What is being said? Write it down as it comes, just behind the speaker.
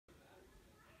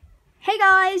Hey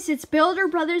guys, it's Builder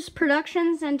Brothers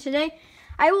Productions, and today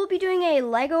I will be doing a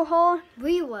Lego haul.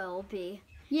 We will be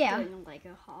doing a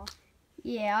Lego haul.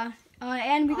 Yeah,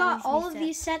 and we got all of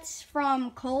these sets from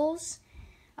Kohl's,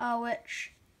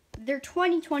 which they're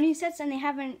 2020 sets and they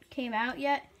haven't came out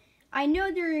yet. I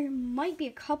know there might be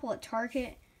a couple at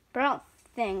Target, but I don't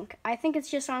think. I think it's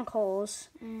just on Kohl's,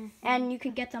 and you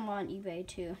can get them on eBay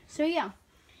too. So yeah,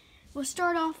 we'll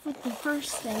start off with the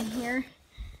first thing here.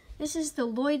 This is the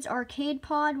Lloyd's Arcade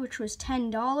Pod, which was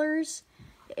 $10.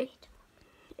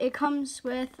 It comes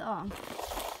with,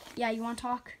 yeah, you want to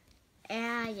talk?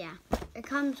 Yeah. It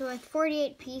comes with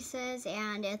 48 pieces,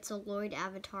 and it's a Lloyd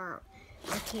Avatar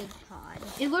Arcade Pod.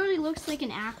 It literally looks like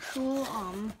an actual,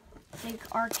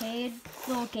 like arcade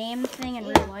little game thing in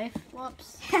real life.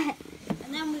 Whoops. And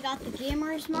then we got the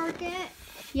Gamers Market.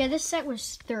 Yeah, this set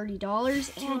was $30.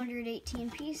 218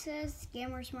 pieces.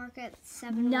 Gamers Market,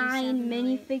 9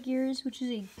 minifigures, which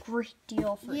is a great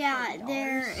deal for $30.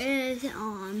 There is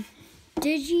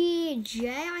Digi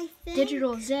J, I think.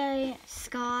 Digital J.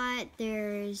 Scott.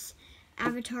 There's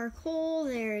Avatar Cole.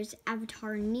 There's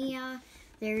Avatar Nia.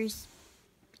 There's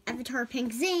Avatar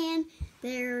Pink Zan.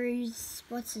 There's,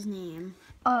 what's his name?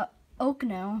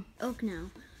 Okno.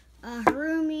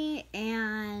 Harumi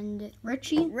and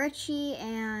Richie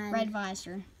and Red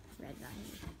Visor. Red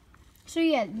Visor. So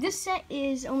yeah, this set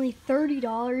is only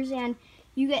 $30, and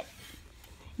you get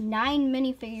 9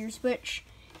 minifigures, which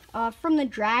from the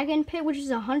Dragon Pit, which is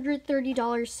a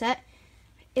 $130 set,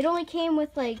 it only came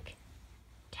with like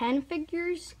 10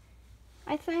 figures,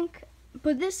 I think.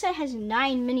 But this set has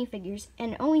 9 minifigures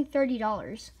and only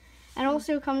 $30, and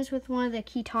also comes with one of the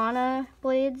Kitana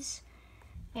blades.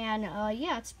 And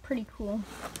yeah, it's pretty cool.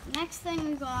 Next thing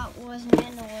we got was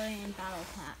Mandalorian Battle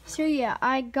Pack. So yeah,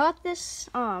 I got this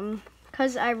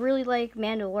because I really like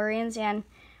Mandalorians, and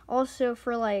also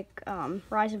for like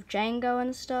Rise of Django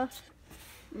and stuff.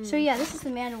 So yeah, this is the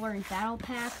Mandalorian Battle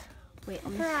Pack. Wait, I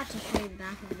forgot to show you the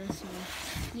back of this one.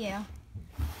 Yeah.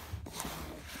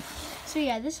 So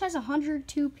yeah, this has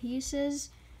 102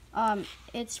 pieces.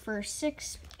 It's for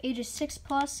ages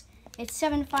 6+. It's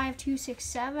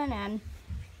 75267, and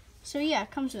so yeah, it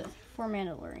comes with 4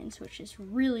 Mandalorians, which is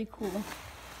really cool.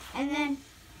 And then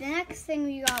the next thing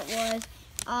we got was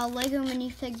a Lego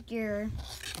minifigure,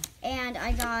 and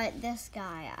I got this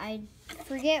guy. I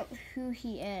forget who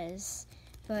he is,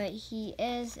 but he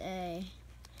is a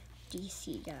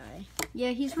DC guy.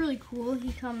 Yeah, he's really cool.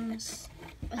 He comes,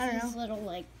 I don't know, little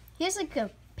like, he has like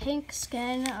a pink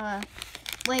skin,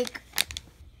 like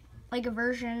a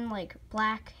version, like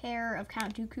black hair of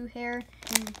Count Dooku hair.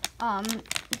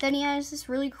 Then he has this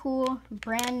really cool,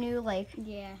 brand new, like,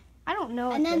 I don't know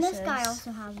what and then this guy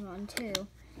also has one too.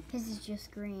 His is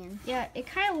just green. Yeah, it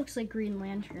kind of looks like Green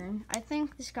Lantern. I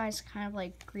think this guy's kind of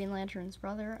like Green Lantern's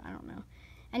brother. I don't know.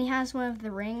 And he has one of the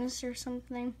rings or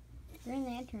something. Green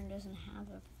Lantern doesn't have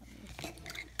a...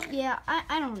 Yeah,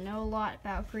 I don't know a lot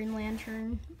about Green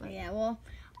Lantern. But yeah, well,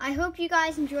 I hope you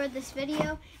guys enjoyed this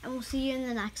video, and we'll see you in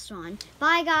the next one.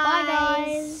 Bye,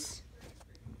 guys.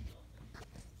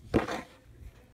 Bye, guys.